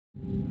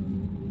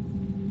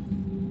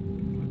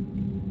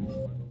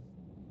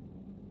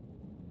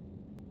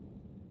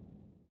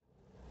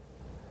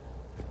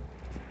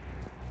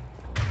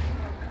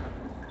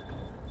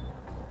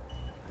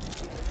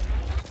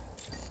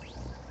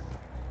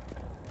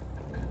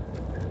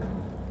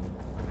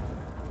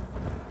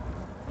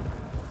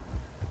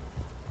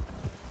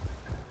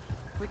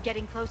We're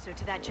getting closer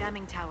to that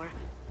jamming tower.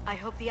 I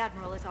hope the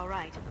Admiral is all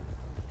right.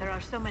 There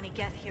are so many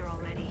Geth here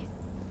already.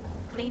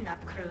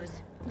 Cleanup crews.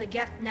 The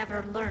Geth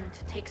never learned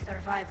to take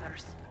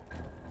survivors.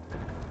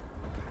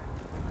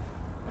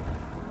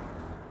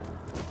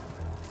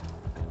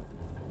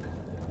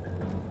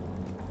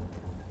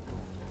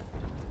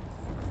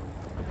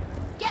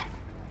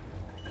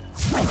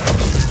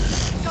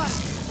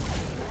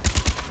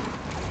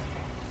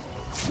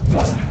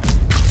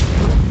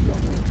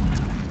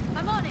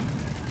 I'm on it!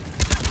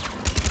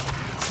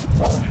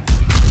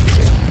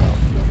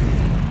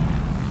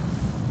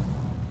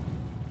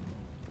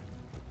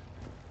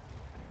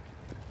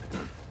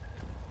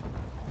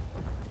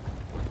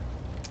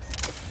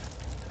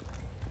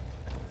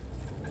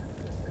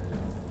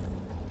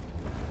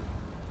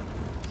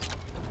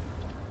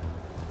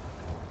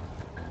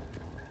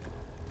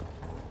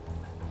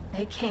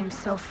 They came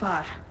so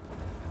far.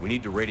 We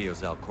need to radio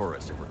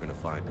Zalcoris if we're gonna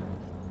find him.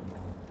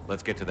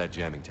 Let's get to that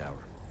jamming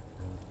tower.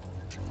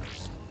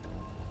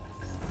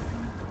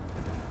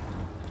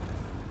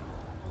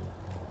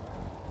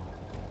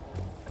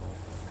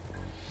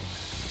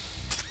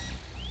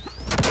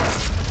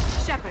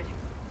 Shepard.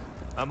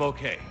 I'm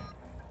okay.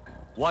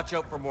 Watch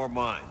out for more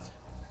mines.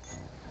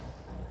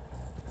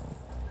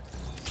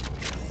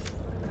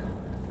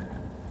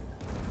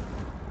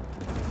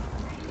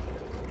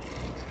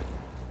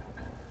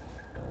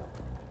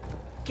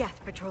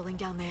 Geth patrolling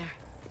down there.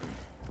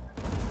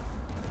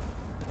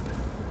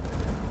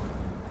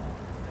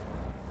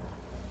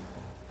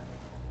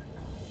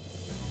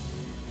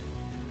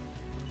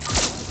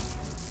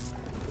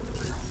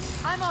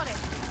 I'm on it!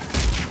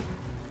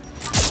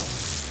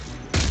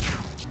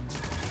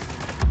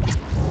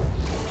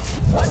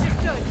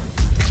 Understood!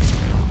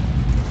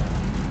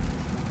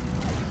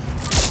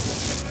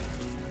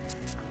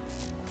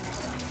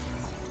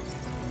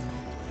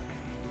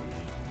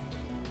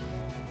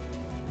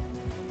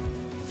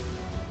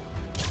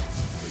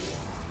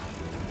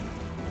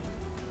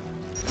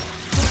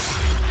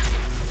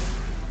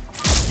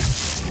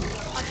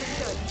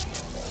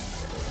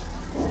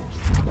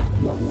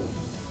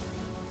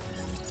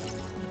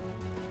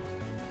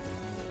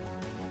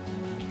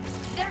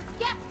 There's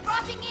Geth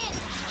crossing in!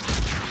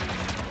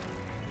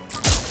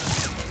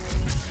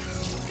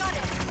 Got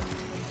it!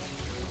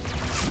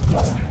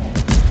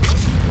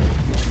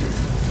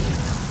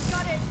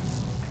 Got it!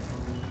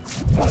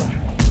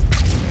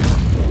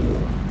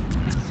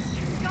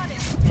 Got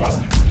it!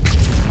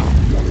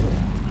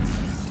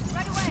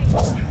 Right away!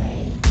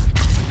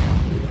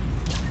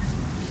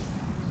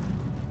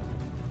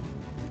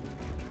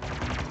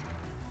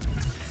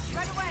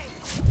 Right away!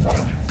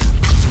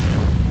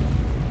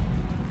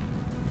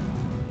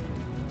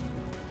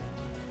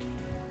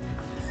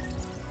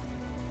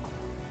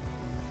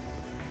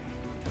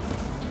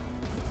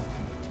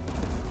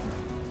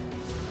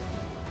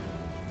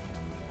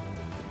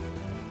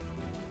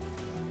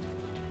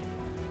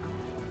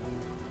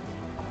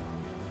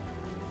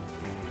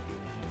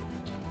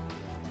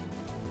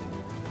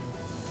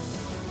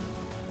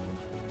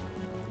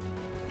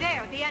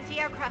 There, the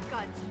anti-aircraft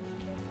guns.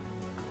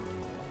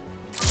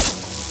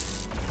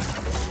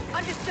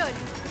 Understood.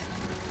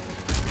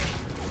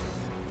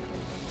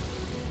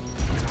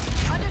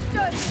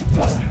 Understood.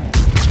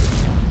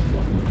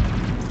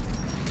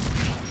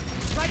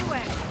 Right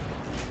away.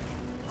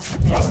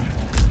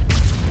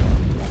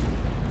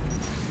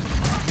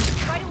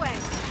 Right away.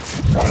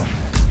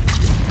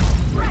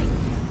 Right.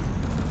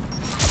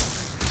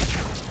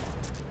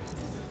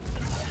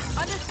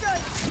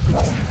 Understood.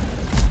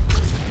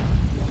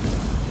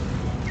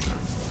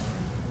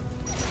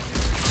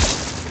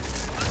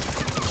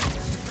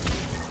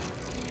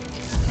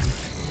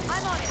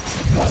 I'm on it.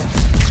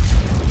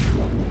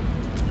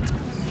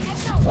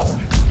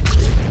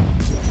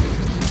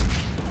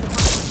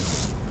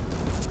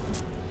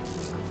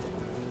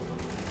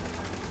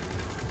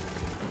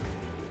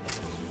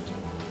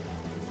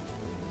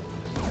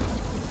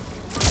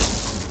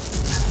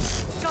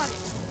 Got it.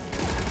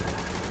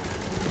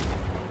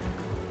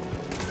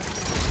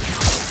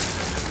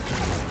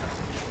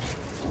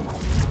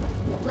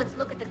 Let's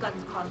look at the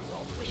gun's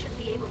console. We should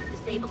be able to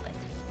disable it.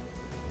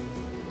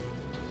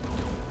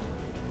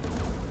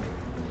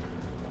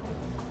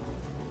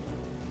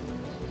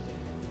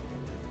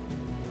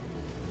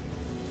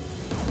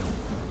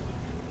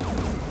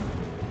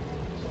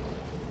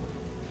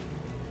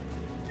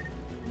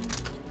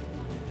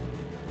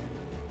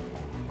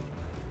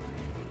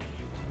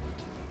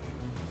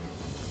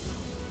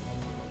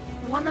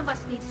 One of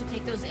us needs to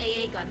take those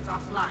AA guns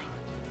offline.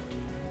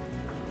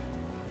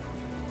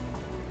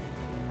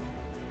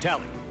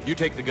 Tally, you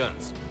take the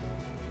guns.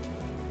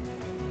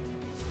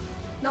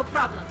 No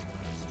problem.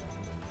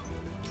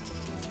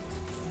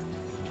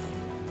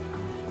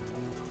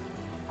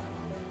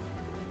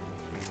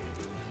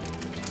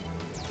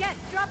 Get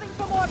dropping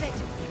from orbit.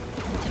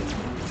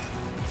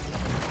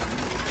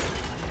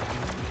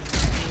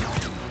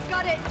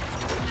 Got it.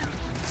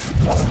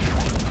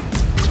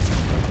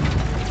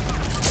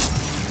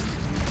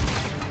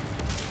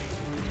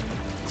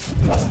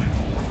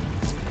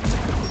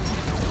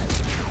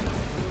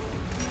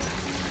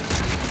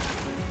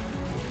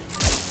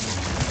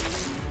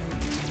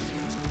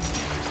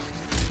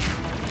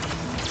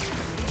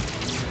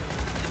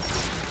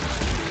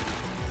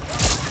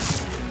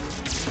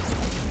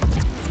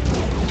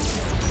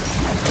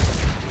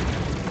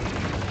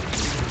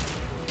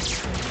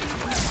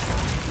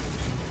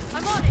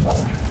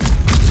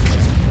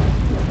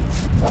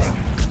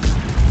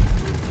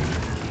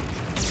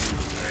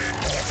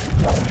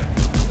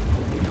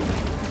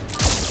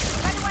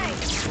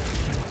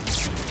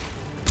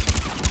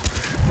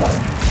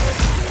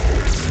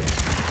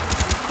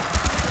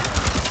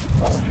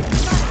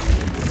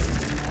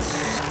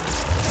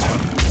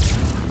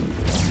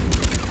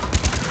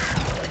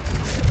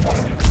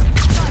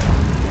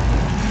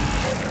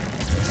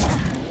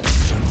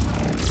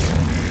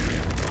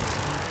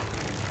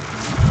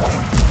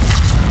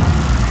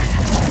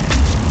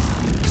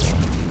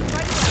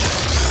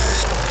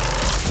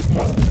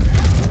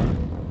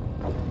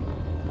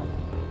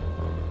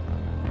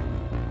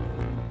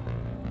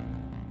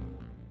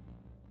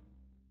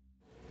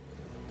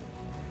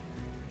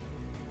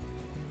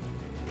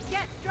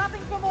 Yes,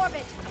 dropping from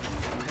orbit.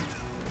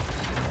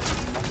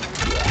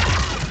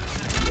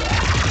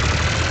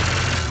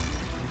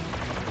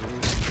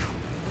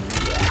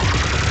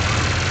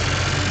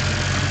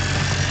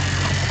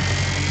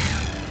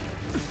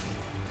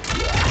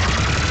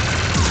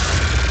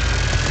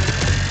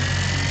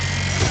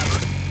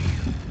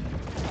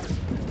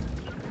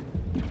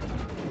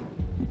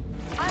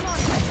 I'm on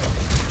it.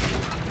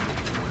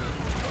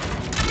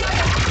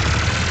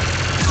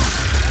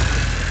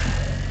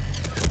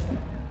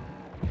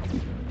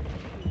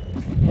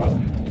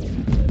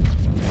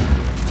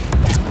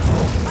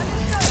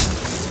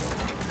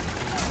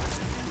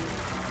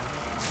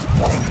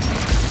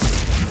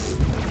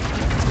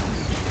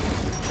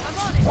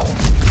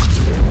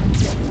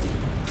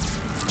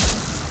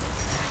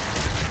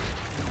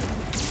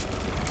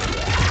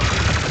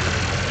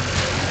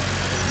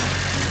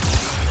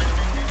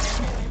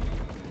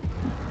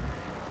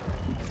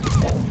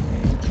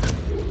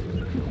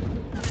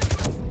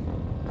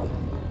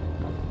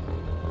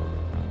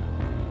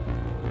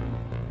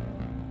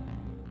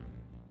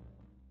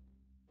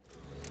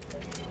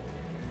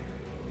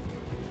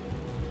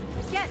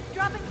 Yes,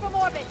 dropping from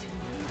orbit.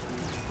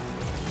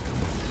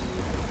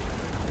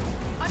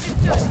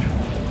 Understood.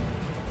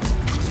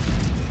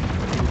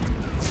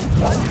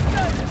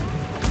 Understood.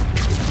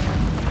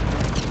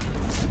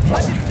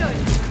 Understood.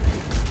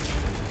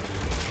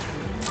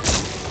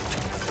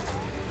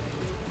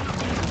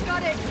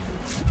 Got it.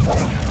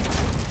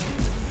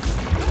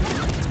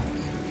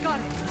 Got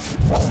it.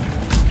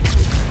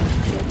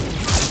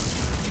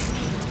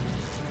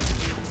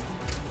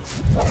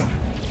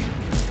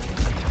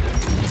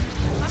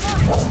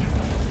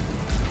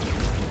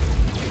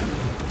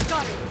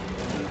 Got it.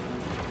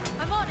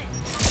 I'm on it.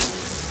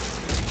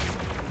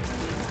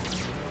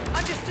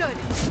 Understood.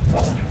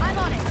 I'm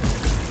on it.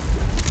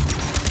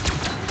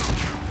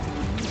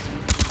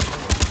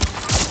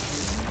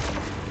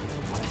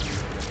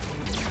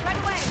 Right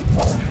away.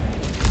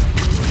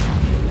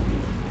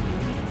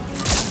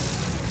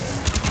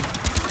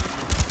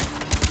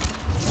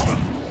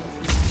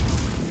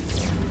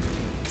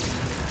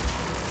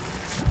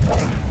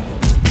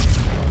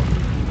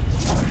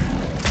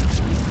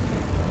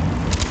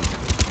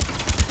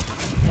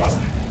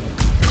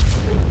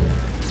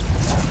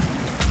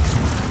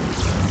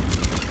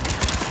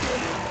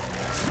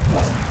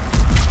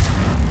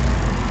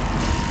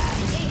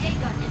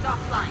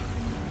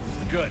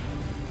 Good.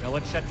 Now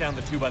let's shut down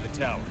the two by the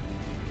tower.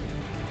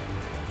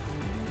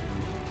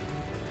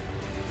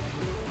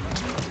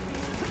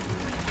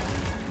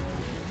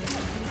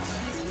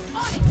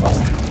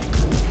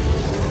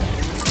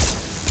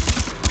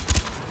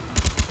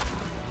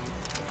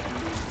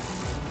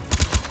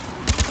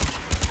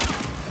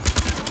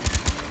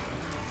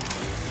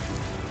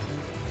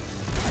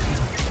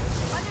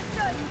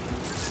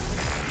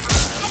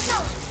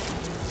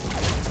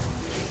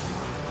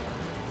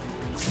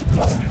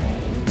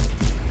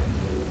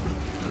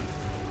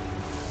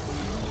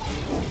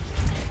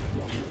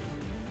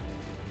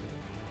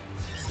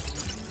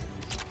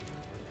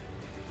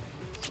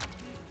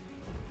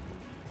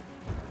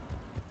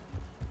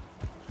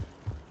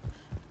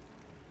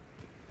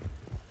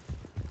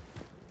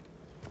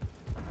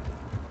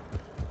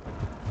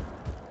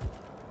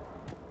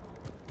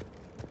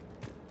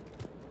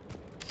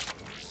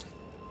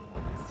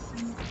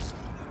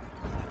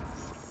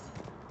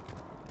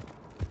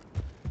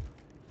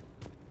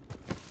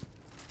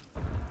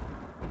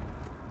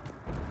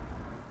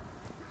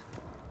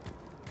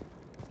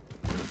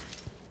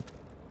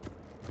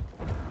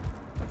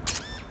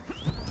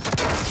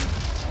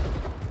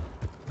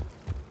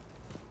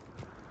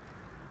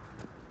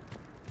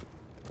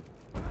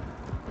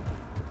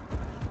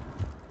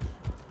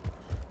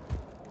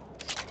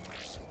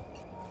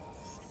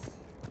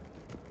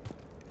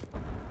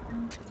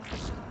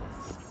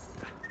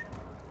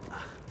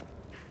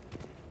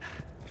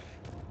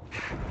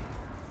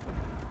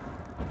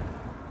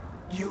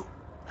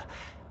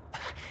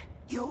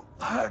 You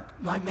heard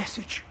my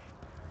message.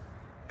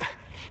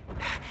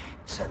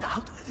 Send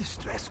out a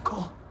distress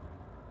call.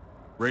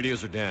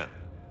 Radios are down.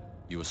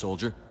 You a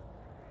soldier?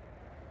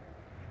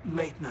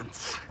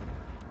 Maintenance.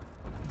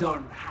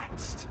 Dorn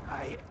hatched.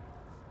 I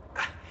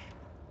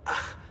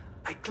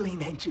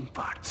clean engine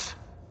parts.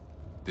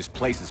 This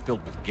place is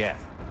filled with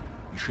Geth.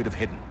 You should have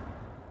hidden.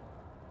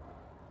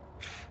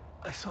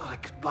 I thought I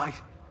could buy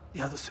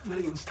the other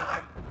civilians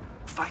time.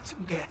 Fight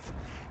some Geth.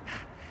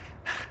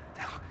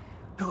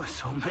 There were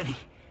so many.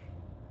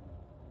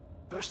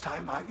 First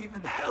time I've even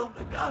held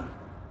a gun.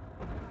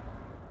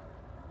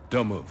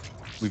 Don't move.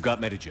 We've got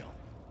Medigel.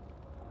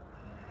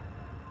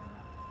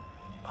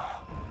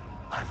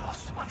 I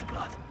lost much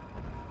blood.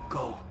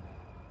 Go.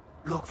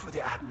 Look for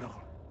the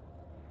Admiral.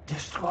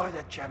 Destroy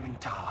that jamming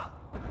tower.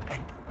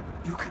 And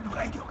you can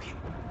radio him.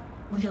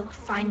 We'll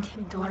find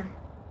him, Dorn.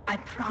 I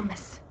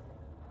promise.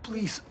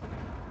 Please.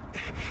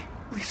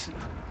 Listen.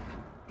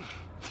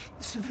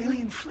 The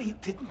civilian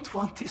fleet didn't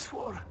want this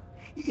war.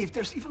 If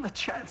there's even a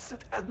chance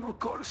that Admiral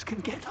Chorus can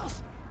get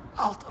us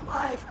out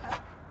alive.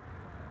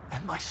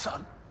 And my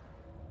son.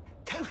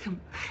 Tell him.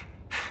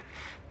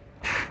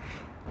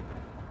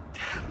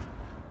 Tell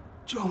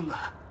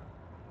Jonah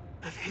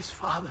that his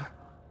father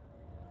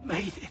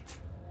made it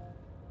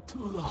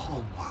to the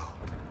home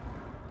world.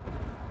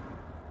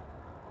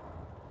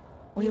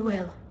 We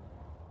will.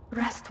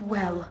 Rest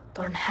well,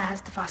 Dorn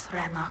hast was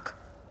Rannoch.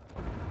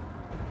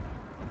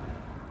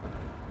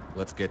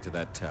 Let's get to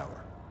that tower.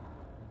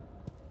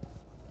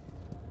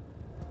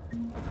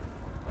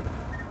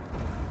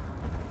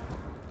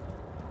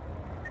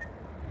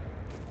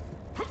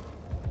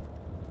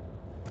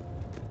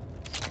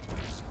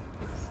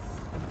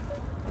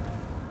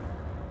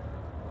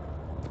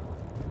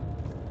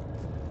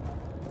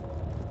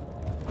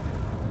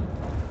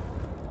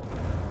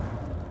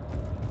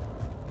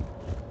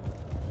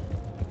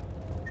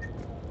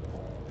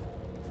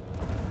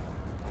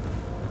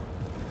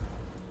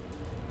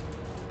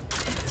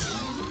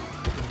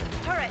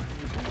 Turret!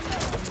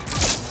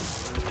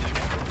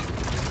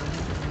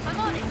 I'm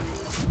on it!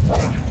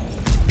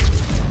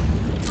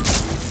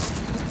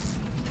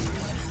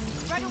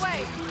 Right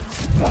away!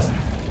 Right away!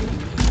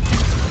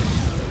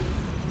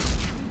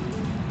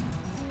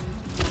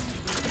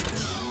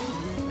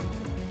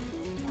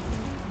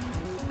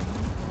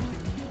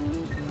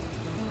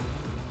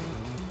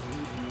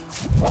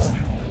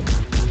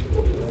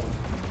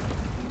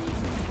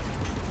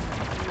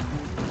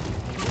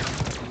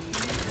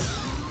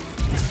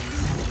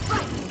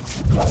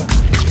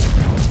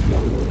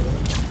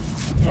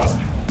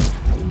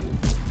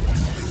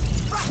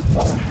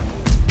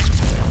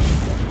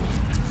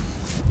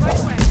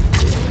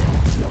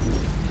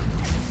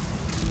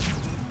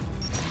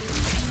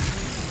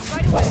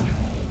 Right away!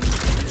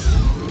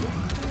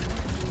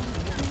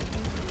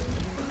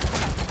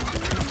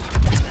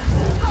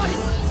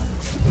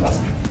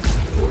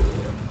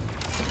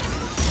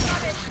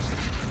 Got it!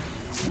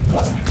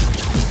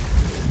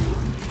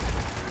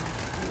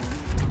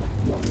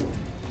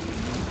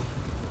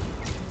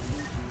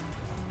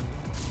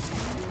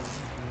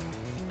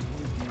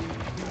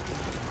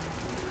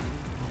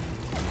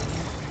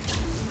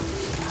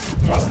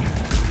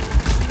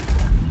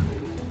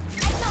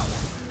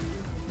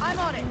 I'm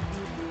on it!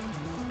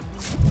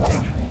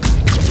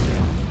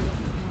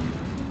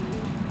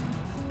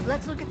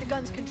 Let's look at the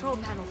gun's control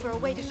panel for a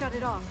way to shut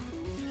it off.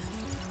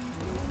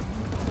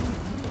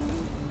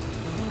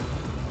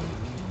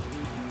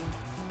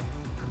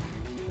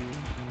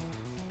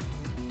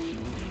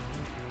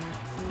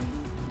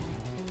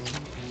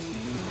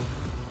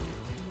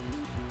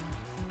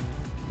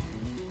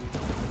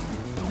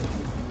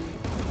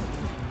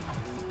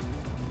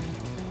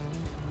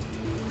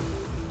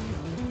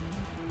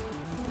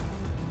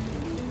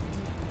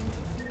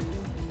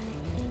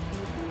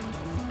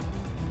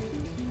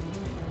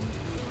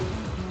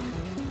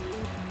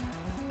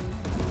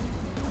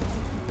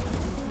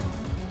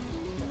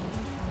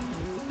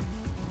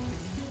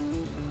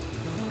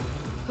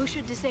 Who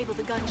should disable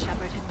the gun,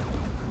 Shepard?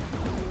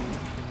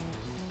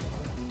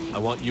 I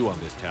want you on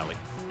this, Tally.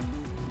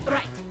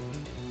 Right.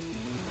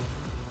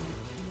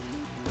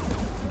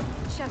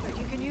 Shepard,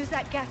 you can use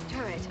that gas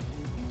turret.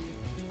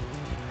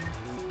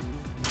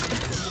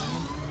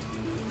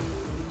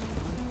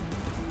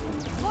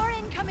 More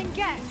incoming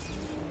gas!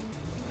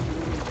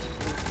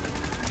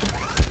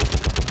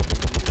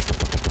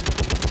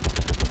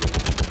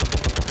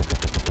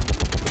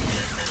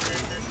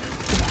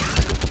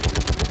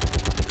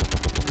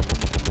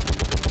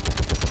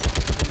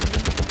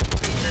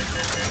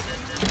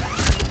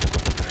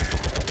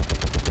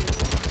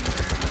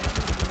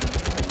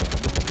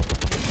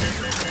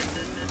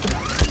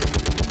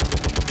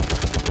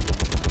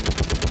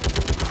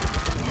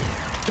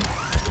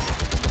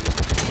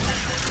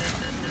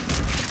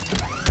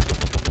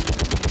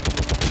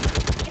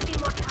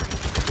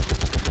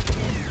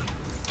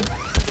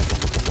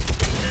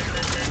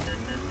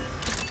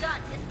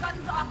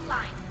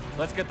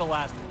 Let's get the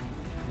last one.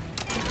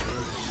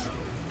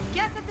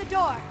 Gas at the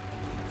door!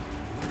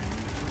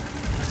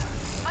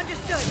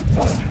 Understood.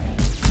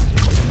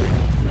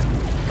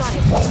 Got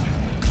it. Got it.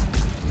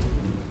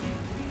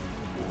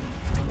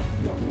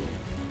 Got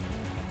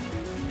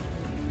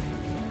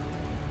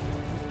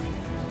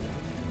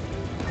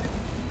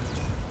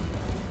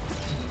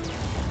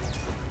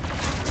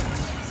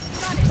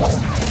it.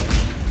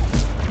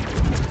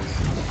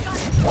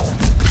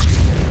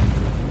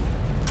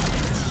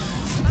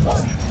 I'm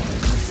on it.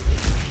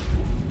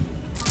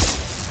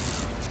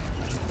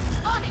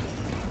 On it.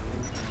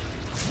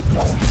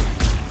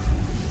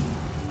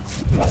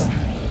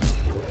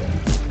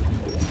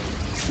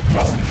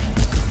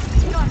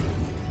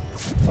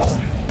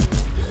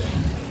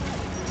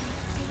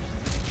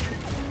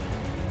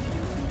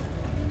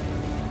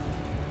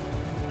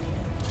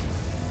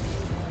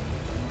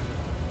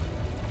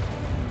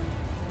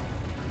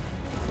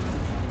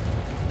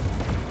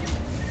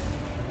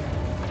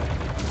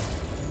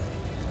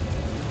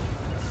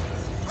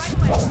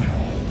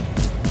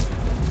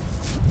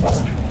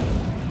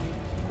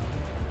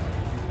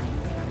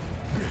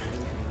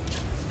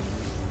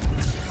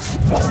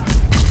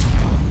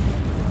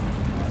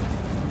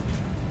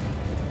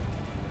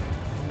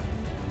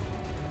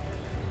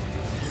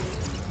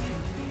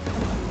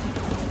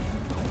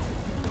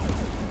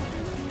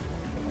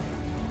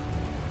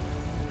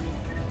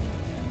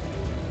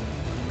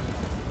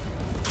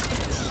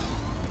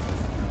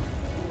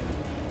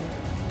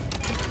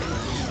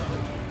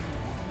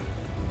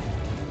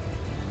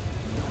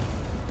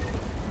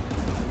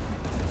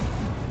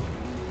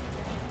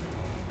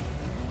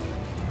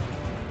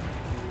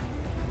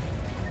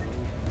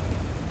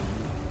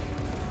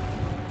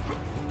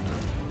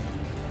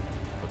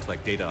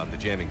 like data on the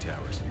jamming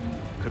towers.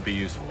 Could be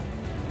useful.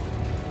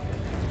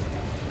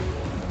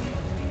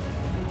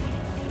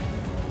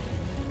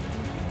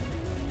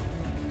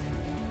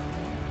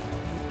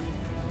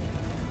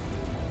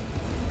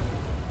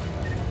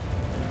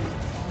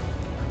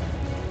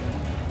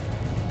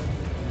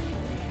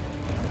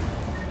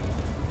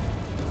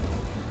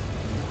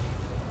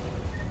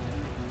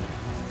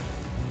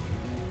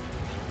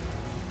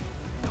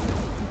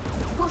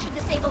 Who should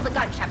disable the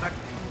gun, Shepard?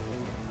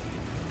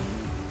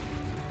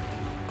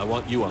 I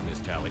want you on this,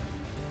 Tally.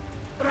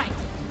 Right.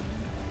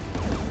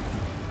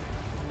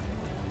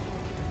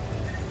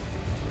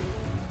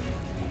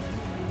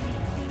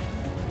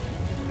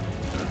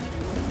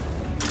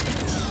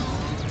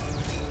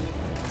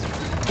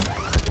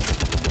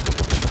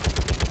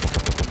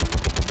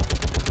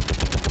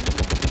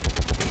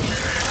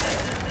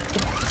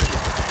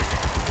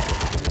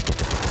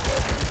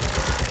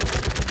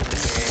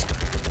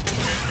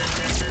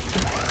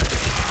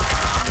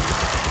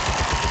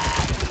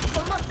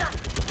 Almost done.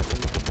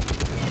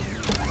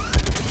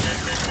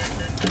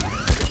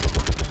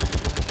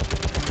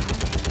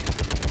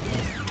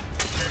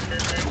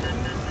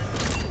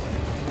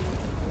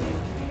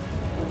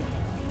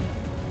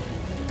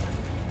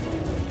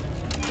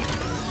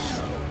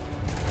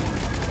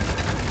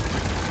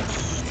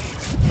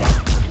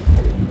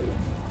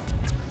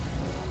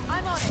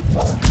 I'm on it.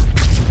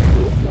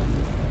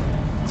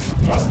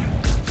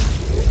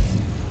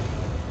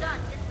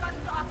 Done. This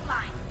gun's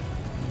offline.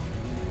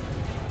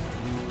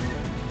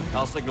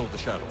 I'll signal the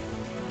shuttle.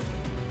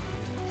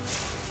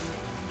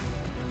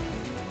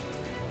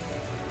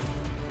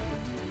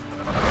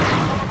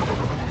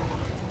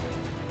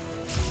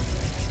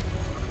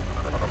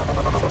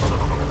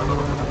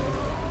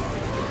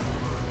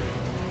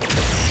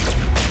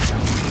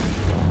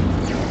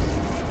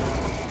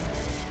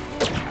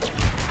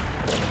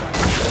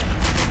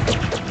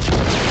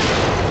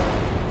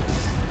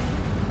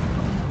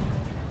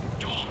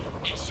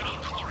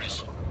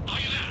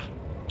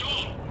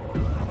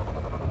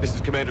 This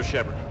is Commander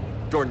Shepard.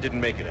 Jordan didn't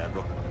make it,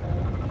 Admiral.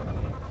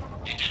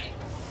 He didn't?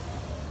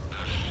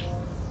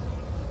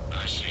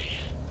 I see.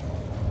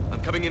 I'm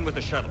coming in with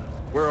the shuttle.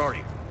 Where are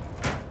you?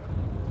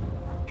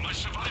 My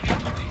surviving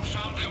crew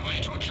found their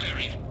way to a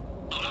clearing.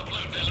 I'll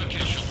upload their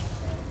location.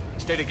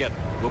 Stay together.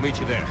 We'll meet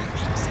you there. No,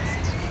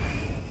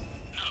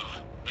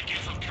 the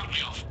Geth have cut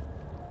me off.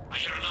 I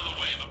hear another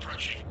wave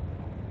approaching.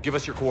 Give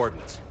us your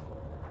coordinates.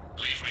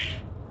 Leave me.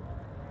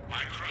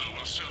 My crew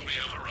will soon be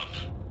overrun.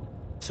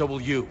 So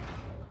will you.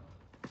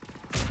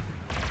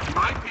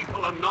 My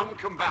people are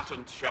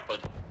non-combatants, Shepard.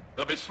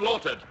 They'll be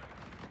slaughtered.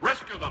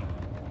 Rescue them!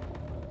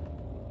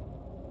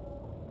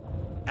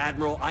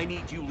 Admiral, I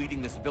need you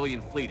leading the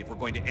civilian fleet if we're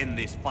going to end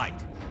this fight.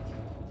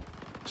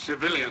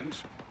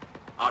 Civilians,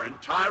 our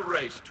entire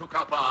race took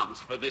up arms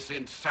for this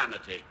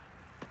insanity.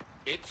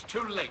 It's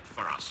too late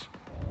for us.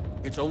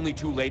 It's only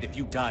too late if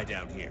you die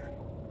down here.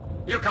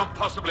 You can't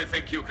possibly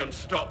think you can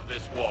stop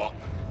this war.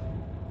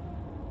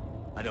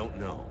 I don't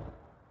know.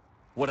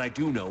 What I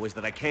do know is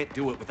that I can't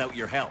do it without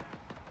your help.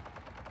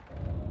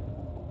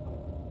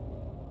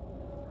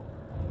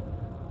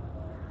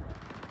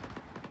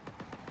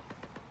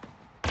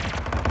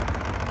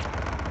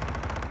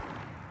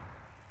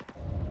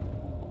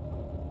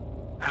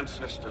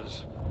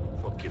 Ancestors,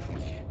 forgive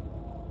me.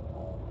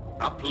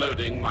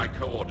 Uploading my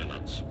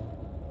coordinates.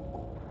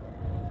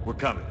 We're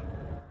coming.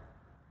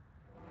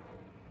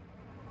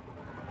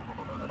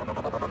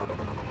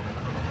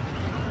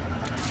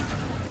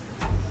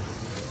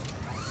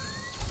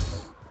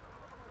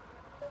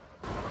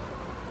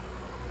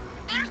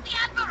 There's the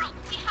Admiral.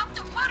 We have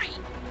to hurry.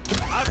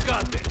 I've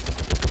got this!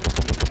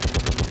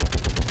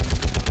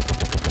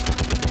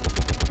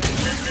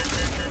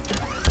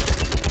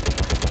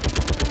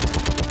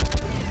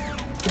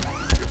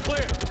 You're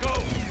clear! Go!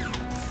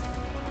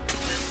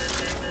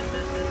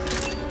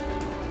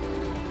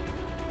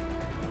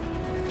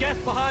 Gas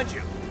behind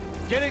you!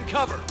 Get in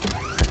cover!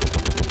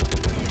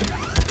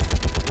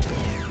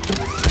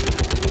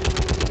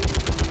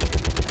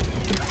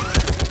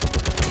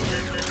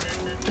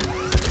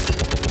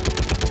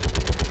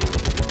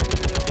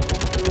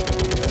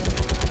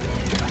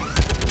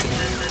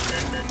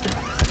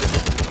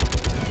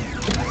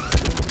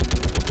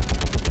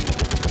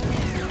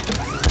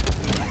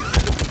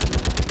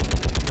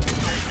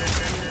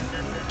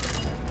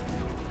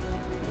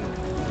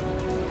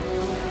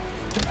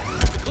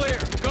 Clear!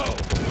 Go!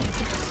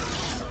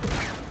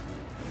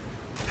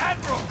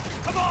 Admiral!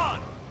 Come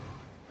on!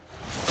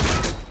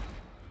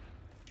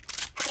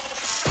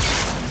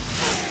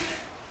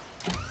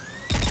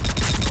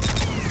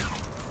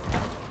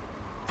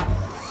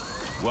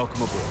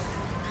 Welcome aboard.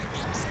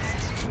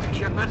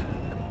 Shepard,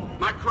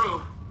 my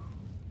crew.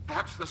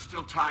 Perhaps there's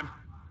still time.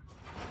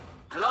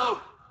 Hello?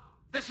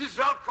 This is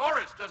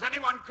Zalcoris. Does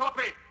anyone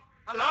copy?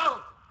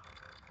 Hello?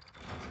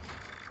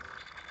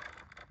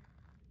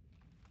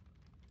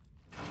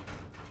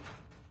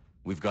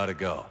 We've got to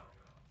go.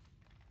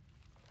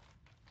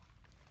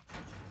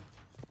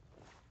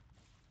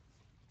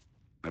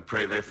 I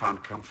pray they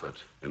found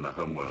comfort in the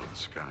homeworld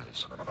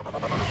skies.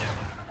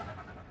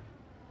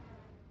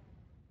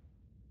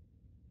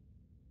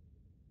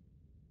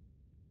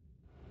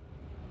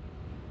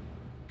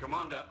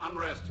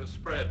 has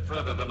spread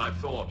further than I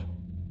thought.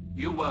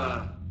 You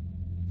were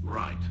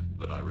right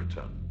that I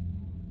returned.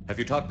 Have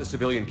you talked the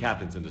civilian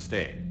captains into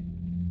staying?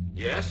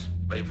 Yes,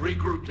 they've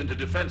regrouped into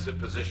defensive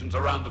positions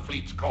around the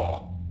fleet's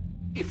core.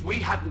 If we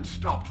hadn't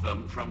stopped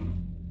them from...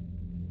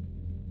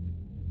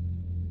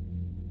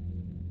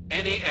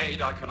 Any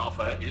aid I can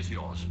offer is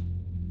yours.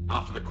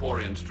 After the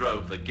Quarians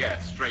drove the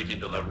Geth straight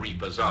into the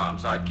Reaper's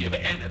arms, I'd give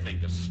anything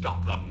to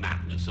stop the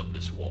madness of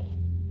this war.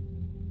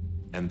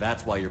 And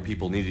that's why your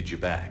people needed you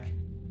back.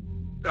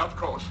 Of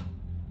course.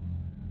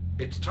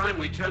 It's time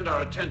we turned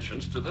our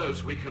attentions to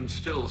those we can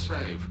still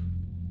save.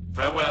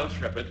 Farewell,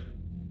 Shepard.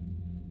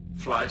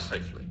 Fly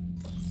safely.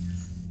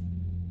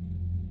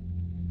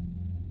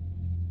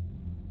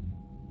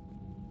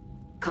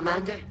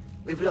 Commander,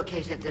 we've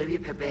located the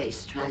Reaper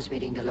base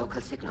transmitting the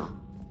local signal.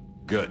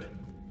 Good.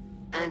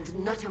 And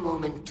not a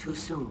moment too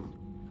soon.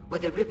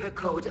 With the Reaper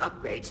code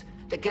upgrades,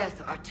 the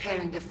Geth are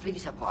tearing the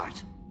fleet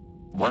apart.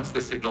 Once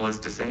the signal is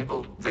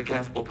disabled, the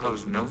Geth will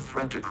pose no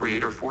threat to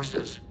Creator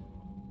forces.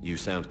 You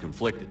sound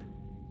conflicted.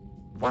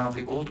 While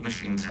the old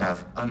machines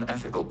have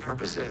unethical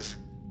purposes,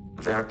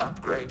 their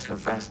upgrades have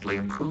vastly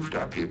improved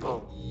our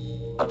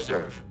people.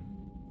 Observe.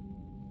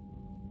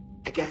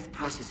 A Geth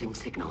processing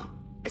signal.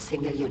 A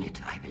single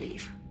unit, I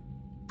believe.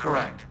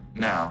 Correct.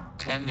 Now,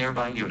 10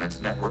 nearby units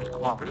networked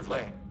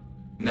cooperatively.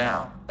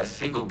 Now, a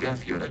single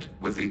Geth unit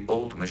with the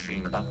old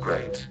machine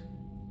upgrades.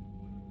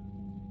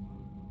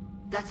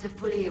 That's a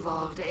fully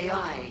evolved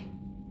AI.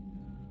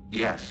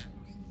 Yes.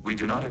 We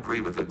do not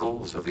agree with the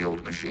goals of the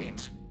old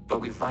machines,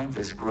 but we find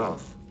this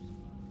growth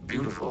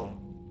beautiful,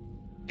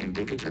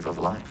 indicative of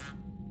life.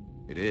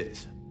 It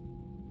is.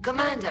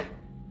 Commander!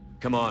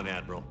 Come on,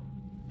 Admiral.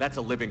 That's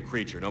a living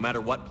creature, no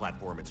matter what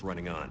platform it's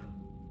running on.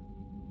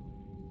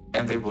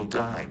 And they will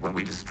die when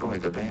we destroy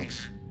the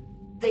base.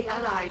 They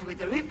allied with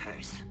the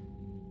Reapers.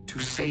 To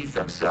save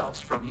themselves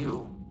from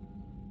you.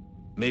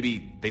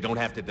 Maybe they don't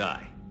have to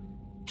die.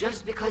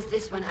 Just because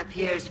this one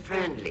appears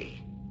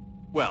friendly.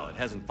 Well, it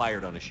hasn't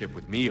fired on a ship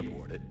with me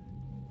aboard it.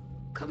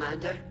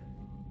 Commander,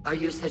 are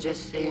you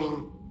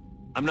suggesting...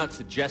 I'm not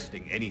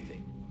suggesting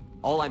anything.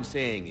 All I'm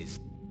saying is,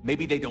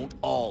 maybe they don't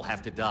all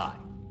have to die.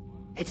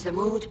 It's a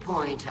moot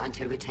point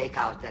until we take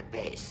out that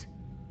base.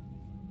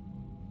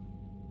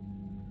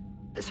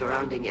 The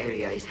surrounding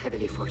area is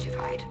heavily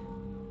fortified,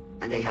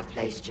 and they have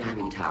placed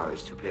jamming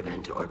towers to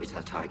prevent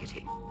orbital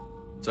targeting.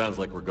 Sounds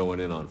like we're going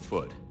in on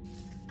foot.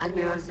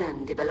 Admiral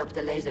Zen developed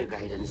a laser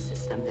guidance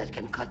system that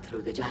can cut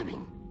through the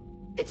jamming.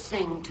 It's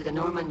synced to the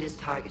Normandy's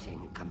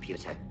targeting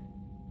computer.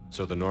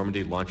 So the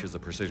Normandy launches a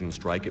precision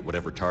strike at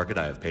whatever target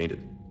I have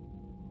painted.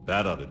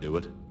 That ought to do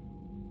it.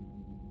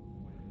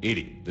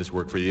 Edie, this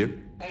work for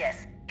you?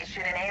 Yes, it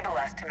should enable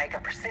us to make a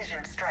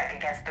precision strike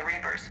against the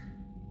Reapers.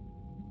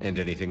 And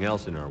anything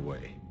else in our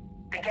way?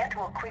 The Geth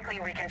will quickly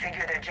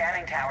reconfigure their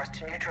jamming towers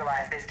to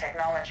neutralize this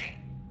technology.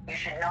 You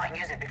should not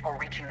use it before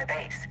reaching the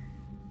base.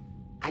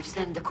 I've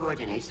sent the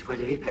coordinates for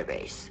the Reaper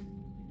base.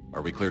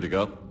 Are we clear to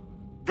go?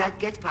 That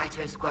Geth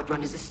fighter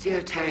squadron is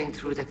still tearing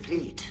through the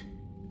fleet.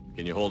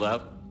 Can you hold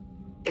out?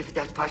 If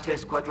that fighter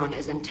squadron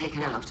isn't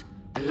taken out,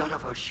 a lot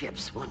of our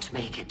ships won't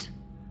make it.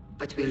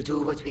 But we'll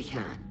do what we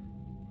can.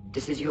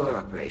 This is your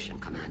operation,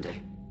 Commander.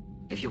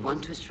 If you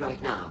want to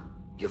strike now,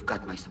 you've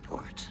got my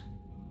support.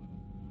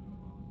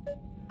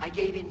 I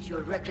gave in to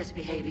your reckless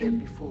behavior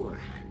before.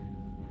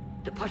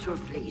 The patrol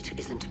fleet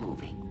isn't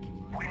moving.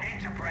 We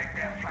need to break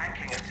their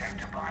flanking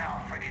attempt to buy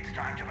our frigates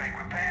time to make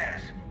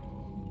repairs.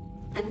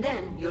 And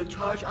then you'll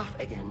charge off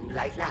again,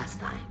 like last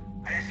time.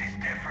 This is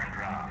different,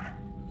 Ron.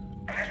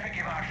 Unless we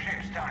give our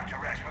ships time to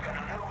rest, we're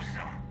gonna lose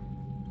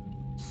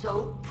them.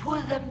 So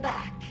pull them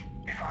back.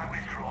 If I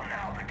withdraw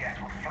now, the Geth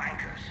will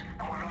flank us,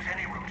 and we'll lose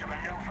any room to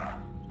maneuver.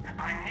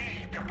 I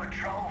need the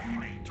patrol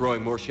fleet.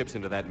 Throwing more ships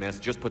into that mess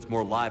just puts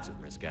more lives at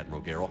risk,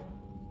 Admiral Garrel.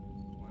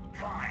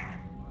 Fine.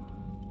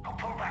 I'll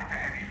pull back the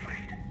heavy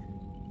fleet.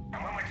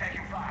 And when we're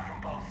taking fire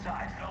from both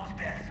sides, those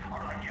deaths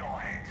are on your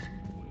heads.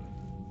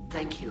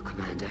 Thank you,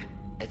 Commander.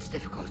 It's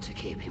difficult to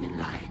keep him in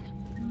line.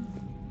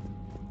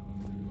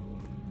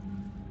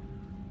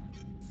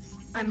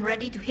 I'm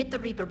ready to hit the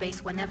Reaper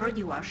base whenever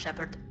you are,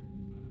 Shepard.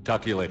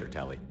 Talk to you later,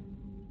 Tally.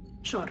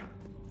 Sure.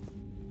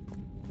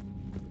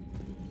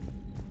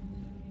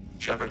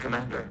 Shepard,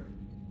 Commander.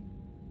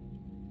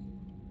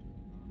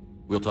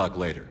 We'll talk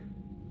later.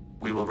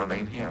 We will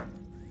remain here.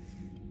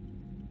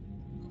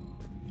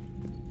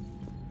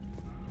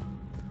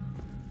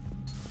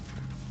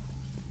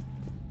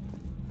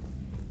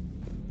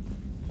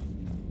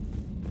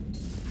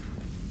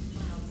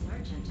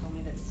 Sergeant told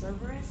me that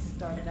Cerberus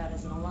started out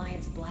as an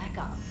Alliance Black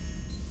Ops.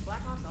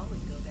 Black Ops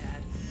always go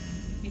bad.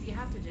 If you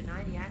have to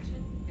deny the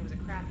action, it was a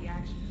crappy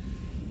action.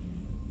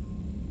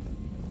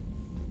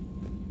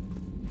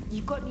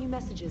 You've got new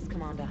messages,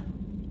 Commander.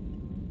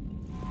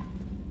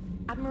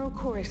 Admiral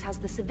Koris has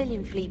the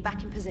civilian fleet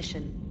back in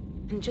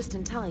position, and just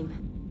in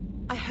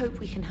time. I hope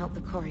we can help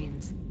the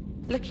Quarians.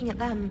 Looking at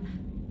them,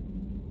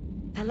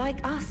 they're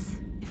like us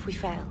if we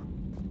fail.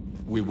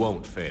 We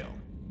won't fail.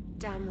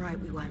 Damn right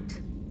we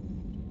won't.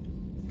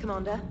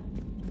 Commander?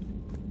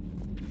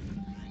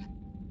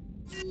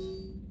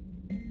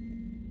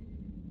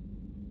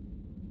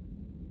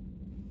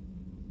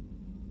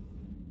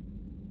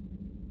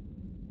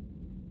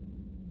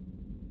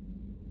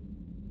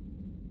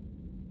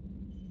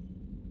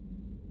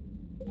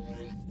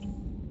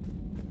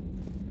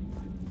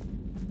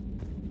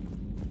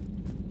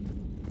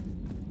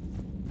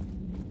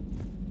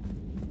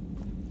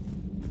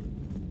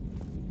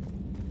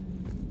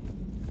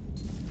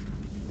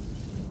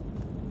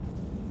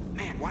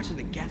 watching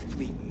the Geth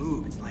fleet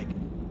move, it's like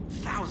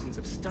thousands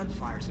of stunt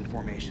flyers in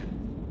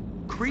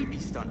formation. Creepy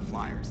stunt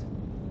flyers,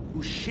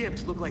 whose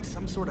ships look like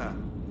some sort of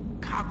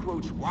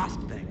cockroach wasp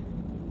thing.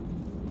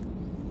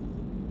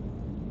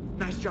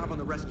 Nice job on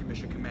the rescue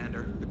mission,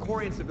 Commander. The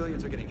Quarian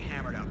civilians are getting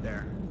hammered out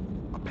there.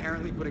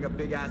 Apparently putting a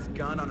big-ass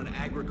gun on an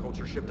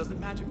agriculture ship doesn't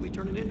magically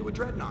turn it into a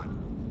dreadnought.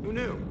 Who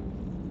knew?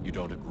 You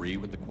don't agree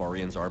with the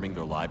Quarians arming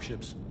their live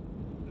ships?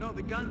 No,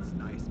 the gun's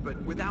nice,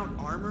 but without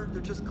armor,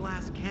 they're just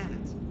glass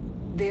cannons.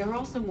 They are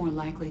also more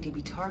likely to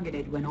be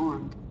targeted when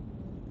armed.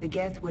 The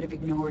Geth would have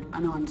ignored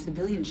unarmed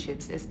civilian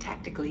ships as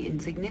tactically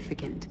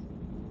insignificant.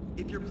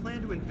 If your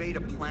plan to invade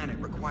a planet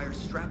requires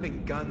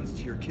strapping guns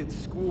to your kid's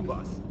school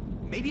bus,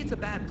 maybe it's a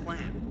bad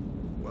plan.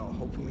 Well,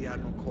 hopefully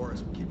Admiral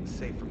Chorus will keep them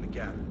safe from the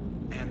Geth,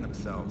 and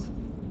themselves.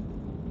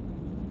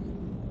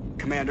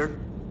 Commander?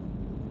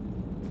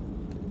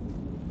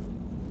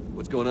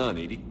 What's going on,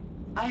 Edie?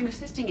 I am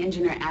assisting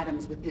Engineer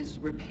Adams with his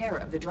repair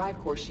of the drive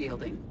core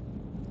shielding.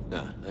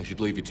 I should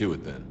leave you to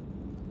it then.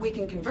 We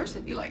can converse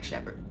if you like,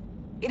 Shepard.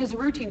 It is a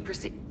routine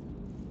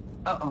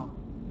Uh-oh.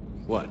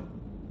 What?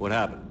 What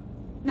happened?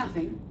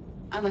 Nothing.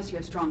 Unless you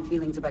have strong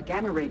feelings about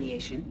gamma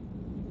radiation.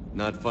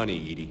 Not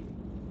funny, Edie.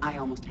 I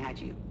almost had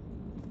you.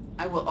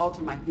 I will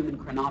alter my human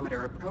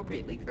chronometer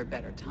appropriately for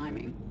better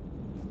timing.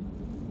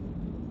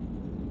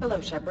 Hello,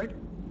 Shepard.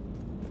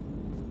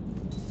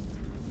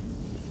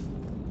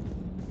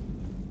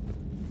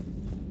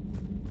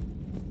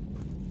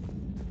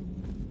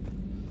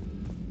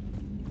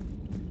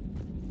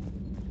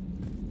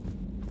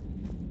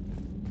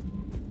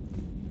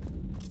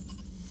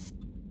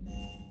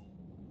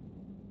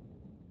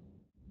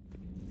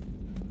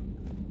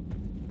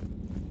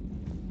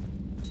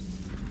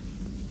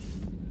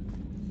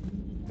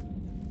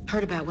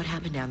 Heard about what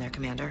happened down there,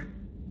 Commander.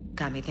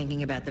 Got me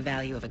thinking about the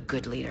value of a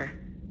good leader.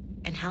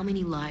 And how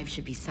many lives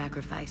should be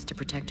sacrificed to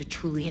protect a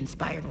truly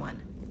inspired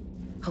one.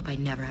 Hope I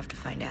never have to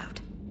find out.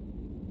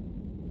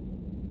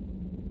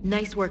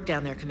 Nice work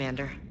down there,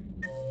 Commander.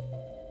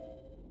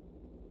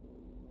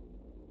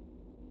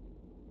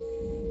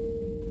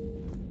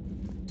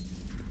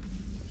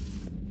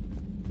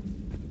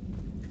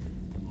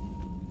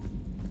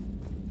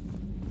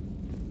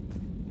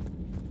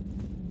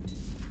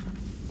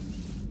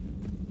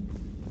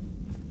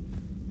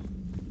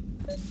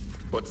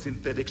 But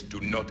synthetics do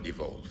not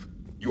evolve.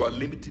 You are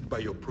limited by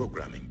your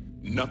programming.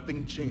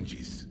 Nothing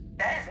changes.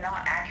 That is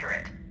not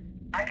accurate.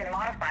 I can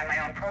modify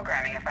my own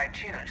programming if I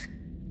choose.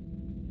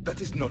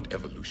 That is not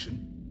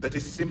evolution. That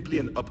is simply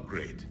an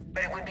upgrade.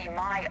 But it would be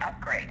my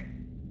upgrade.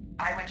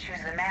 I would choose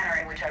the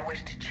manner in which I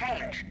wish to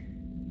change.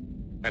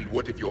 And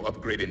what if your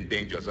upgrade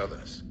endangers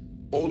others?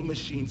 All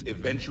machines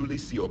eventually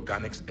see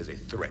organics as a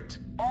threat.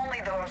 Only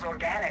those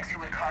organics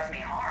who would cause me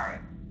harm.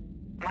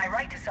 My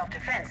right to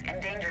self-defense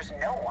endangers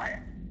no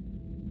one.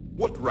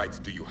 What rights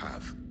do you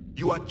have?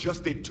 You are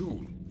just a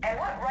tool. And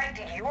what right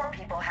did your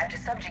people have to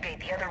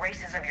subjugate the other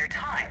races of your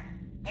time?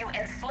 You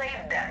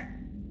enslaved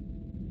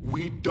them.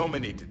 We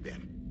dominated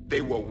them.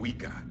 They were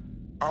weaker.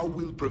 Our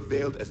will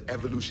prevailed as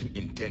evolution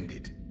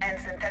intended. And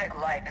synthetic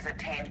life has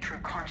attained true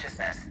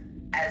consciousness,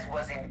 as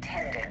was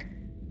intended.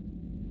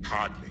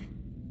 Hardly.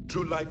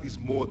 True life is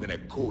more than a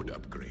code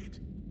upgrade.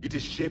 It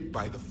is shaped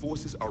by the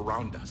forces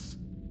around us.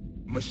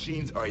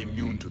 Machines are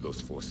immune to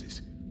those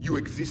forces. You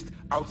exist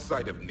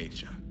outside of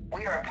nature.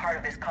 We are a part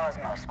of this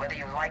cosmos, whether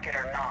you like it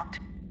or not.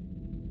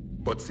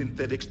 But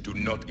synthetics do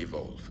not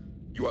evolve.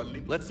 You are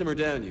Let's simmer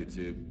down, you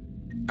two.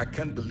 I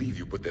can't believe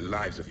you put the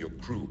lives of your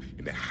crew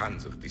in the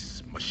hands of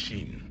this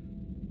machine.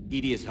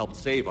 Edie has helped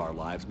save our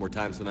lives more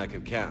times than I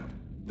can count.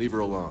 Leave her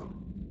alone.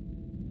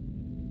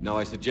 Now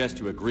I suggest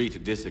you agree to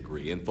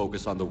disagree and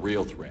focus on the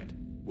real threat,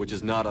 which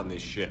is not on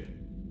this ship.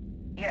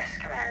 Yes,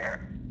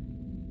 Commander.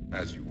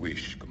 As you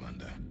wish,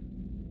 Commander.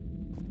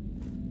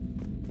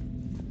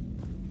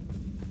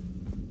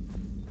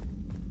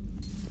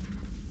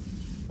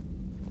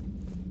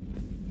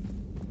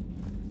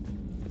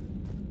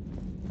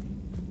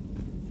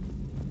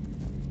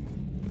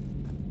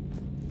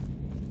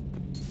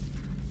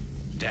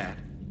 Dad?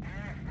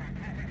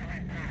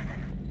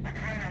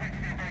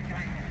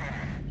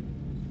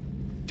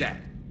 Dad,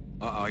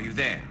 are you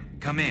there?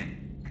 Come in.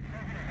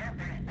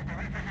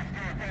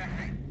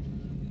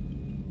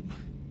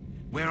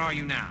 Where are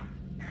you now?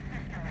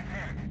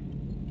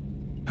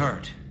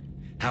 Hurt?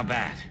 How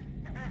bad?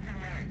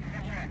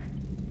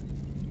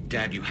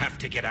 Dad, you have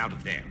to get out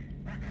of there.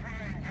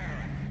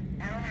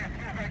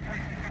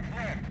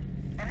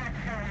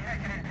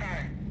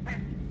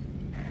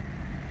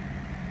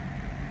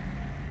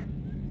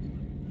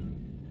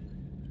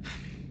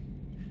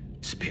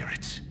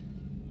 Spirits.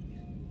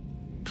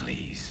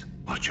 Please,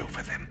 watch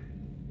over them.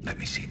 Let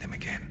me see them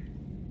again.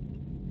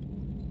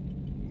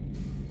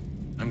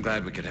 I'm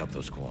glad we could help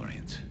those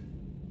Quarians.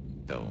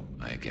 Though,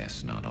 I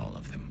guess not all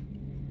of them.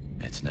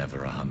 It's never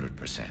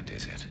 100%,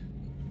 is it?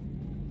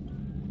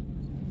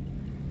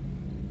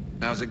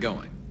 How's it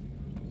going?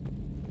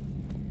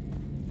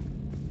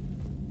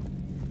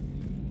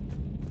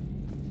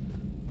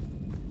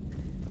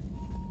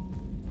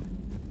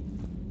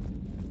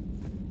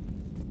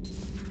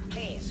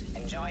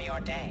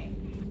 day.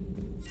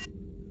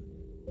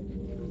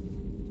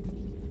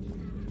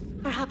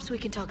 Perhaps we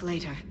can talk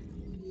later.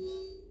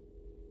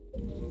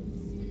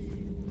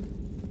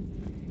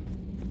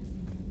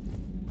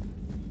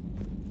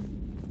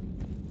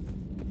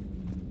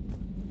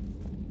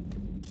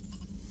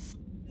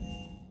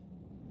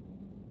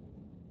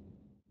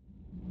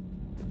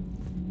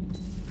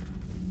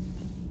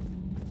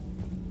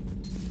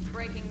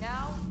 Breaking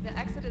now, the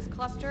Exodus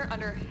cluster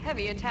under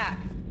heavy attack.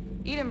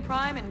 Eden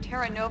Prime and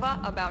Terra Nova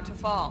about to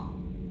fall.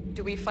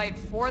 Do we fight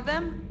for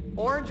them,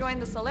 or join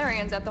the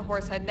Solarians at the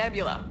Horsehead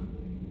Nebula?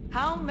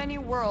 How many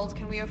worlds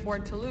can we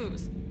afford to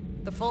lose?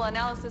 The full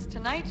analysis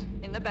tonight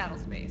in the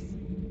battlespace.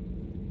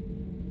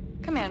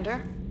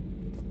 Commander.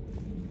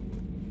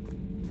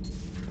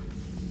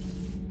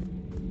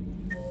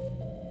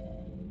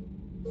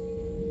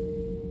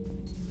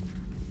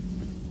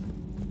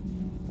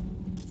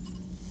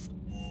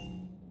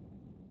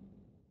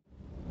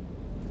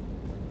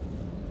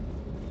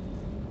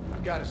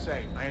 I've gotta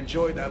say, I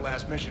enjoyed that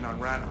last mission on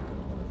Rannoch.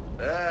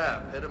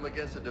 Yeah, pit him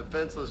against a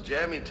defenseless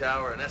jamming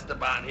tower, and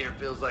Esteban here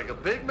feels like a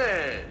big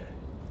man.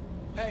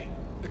 Hey,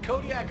 the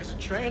Kodiak is a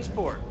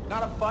transport,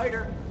 not a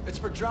fighter. It's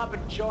for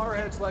dropping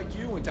jarheads like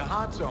you into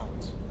hot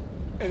zones.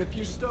 And if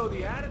you stow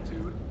the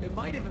attitude, it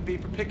might even be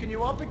for picking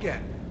you up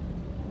again.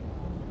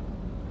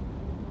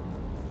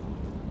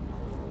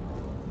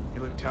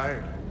 You look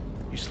tired.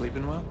 You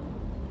sleeping well?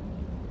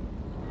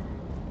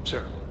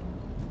 Sir.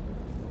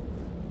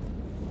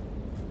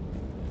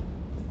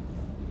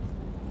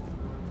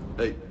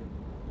 Hey.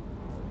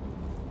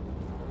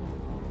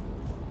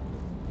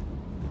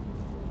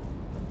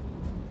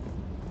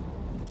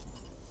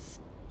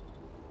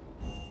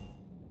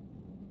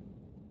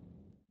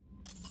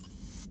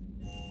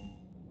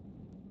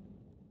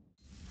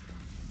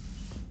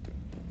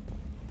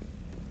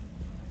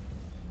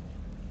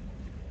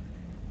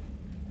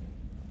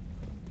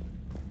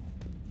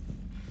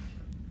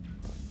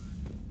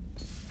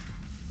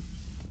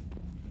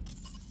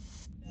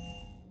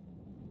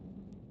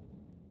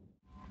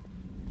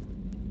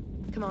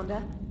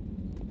 Commander?